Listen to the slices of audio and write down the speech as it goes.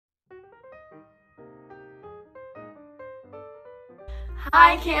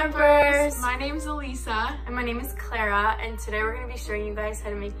Hi campers! My name's Elisa. And my name is Clara, and today we're going to be showing you guys how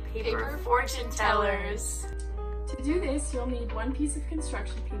to make paper fortune tellers. To do this, you'll need one piece of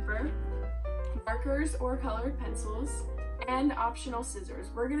construction paper, markers or colored pencils, and optional scissors.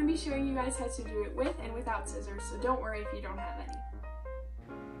 We're going to be showing you guys how to do it with and without scissors, so don't worry if you don't have any.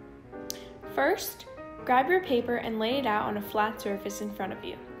 First, grab your paper and lay it out on a flat surface in front of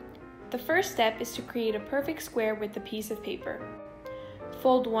you. The first step is to create a perfect square with the piece of paper.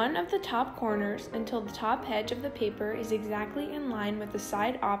 Fold one of the top corners until the top edge of the paper is exactly in line with the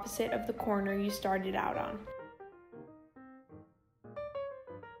side opposite of the corner you started out on.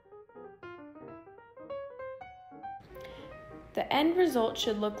 The end result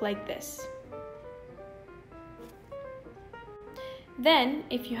should look like this. Then,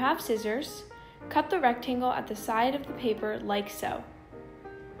 if you have scissors, cut the rectangle at the side of the paper like so.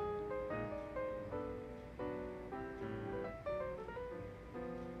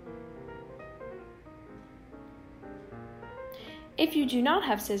 If you do not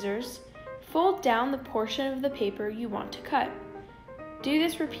have scissors, fold down the portion of the paper you want to cut. Do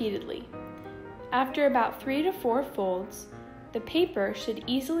this repeatedly. After about 3 to 4 folds, the paper should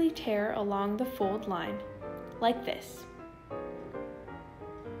easily tear along the fold line, like this.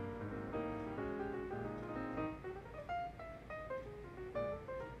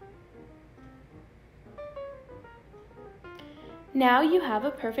 Now you have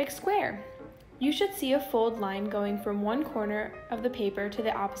a perfect square. You should see a fold line going from one corner of the paper to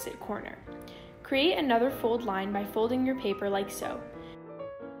the opposite corner. Create another fold line by folding your paper like so.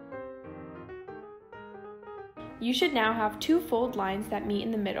 You should now have 2 fold lines that meet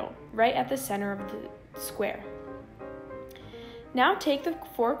in the middle, right at the center of the square. Now take the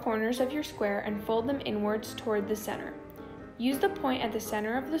 4 corners of your square and fold them inwards toward the center. Use the point at the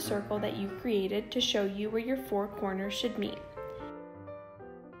center of the circle that you created to show you where your 4 corners should meet.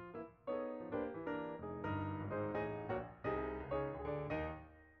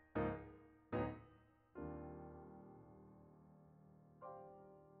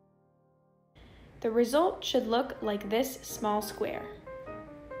 The result should look like this small square.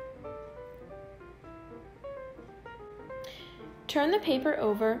 Turn the paper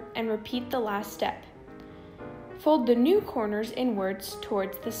over and repeat the last step. Fold the new corners inwards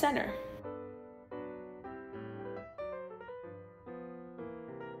towards the center.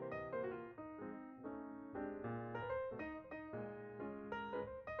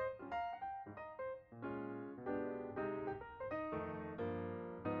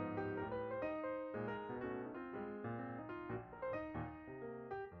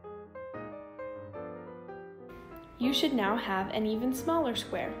 You should now have an even smaller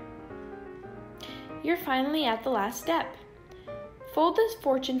square. You're finally at the last step. Fold this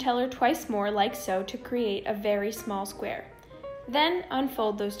fortune teller twice more like so to create a very small square. Then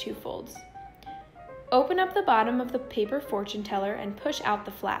unfold those 2 folds. Open up the bottom of the paper fortune teller and push out the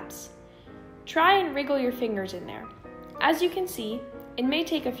flaps. Try and wriggle your fingers in there. As you can see, it may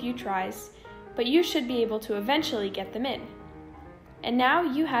take a few tries, but you should be able to eventually get them in. And now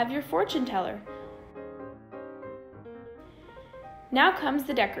you have your fortune teller. Now comes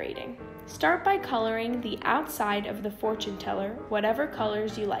the decorating. Start by coloring the outside of the fortune teller whatever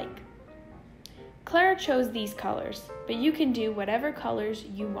colors you like. Clara chose these colors, but you can do whatever colors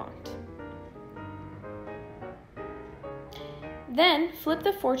you want. Then flip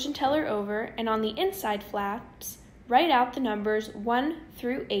the fortune teller over and on the inside flaps, write out the numbers 1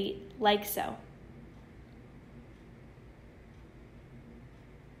 through 8 like so.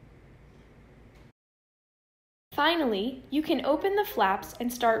 Finally, you can open the flaps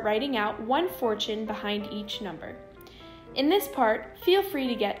and start writing out 1 fortune behind each number. In this part, feel free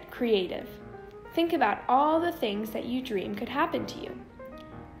to get creative. Think about all the things that you dream could happen to you.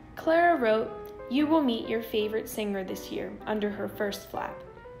 Clara wrote, "You will meet your favorite singer this year," under her first flap.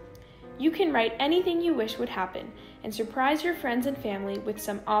 You can write anything you wish would happen and surprise your friends and family with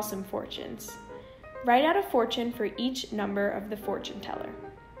some awesome fortunes. Write out a fortune for each number of the fortune teller.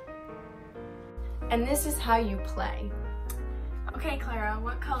 And this is how you play. Okay, Clara,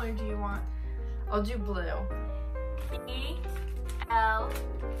 what color do you want? I'll do blue. E-L-U-E.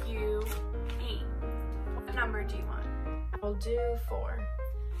 What number do you want? I'll do 4.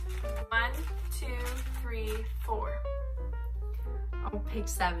 1, 2, 3, 4. I'll pick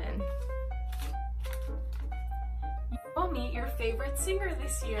 7. You will meet your favorite singer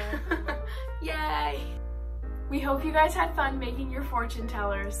this year. Yay! We hope you guys had fun making your fortune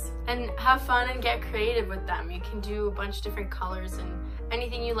tellers. And have fun and get creative with them. You can do a bunch of different colors and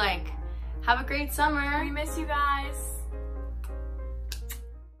anything you like. Have a great summer. We miss you guys.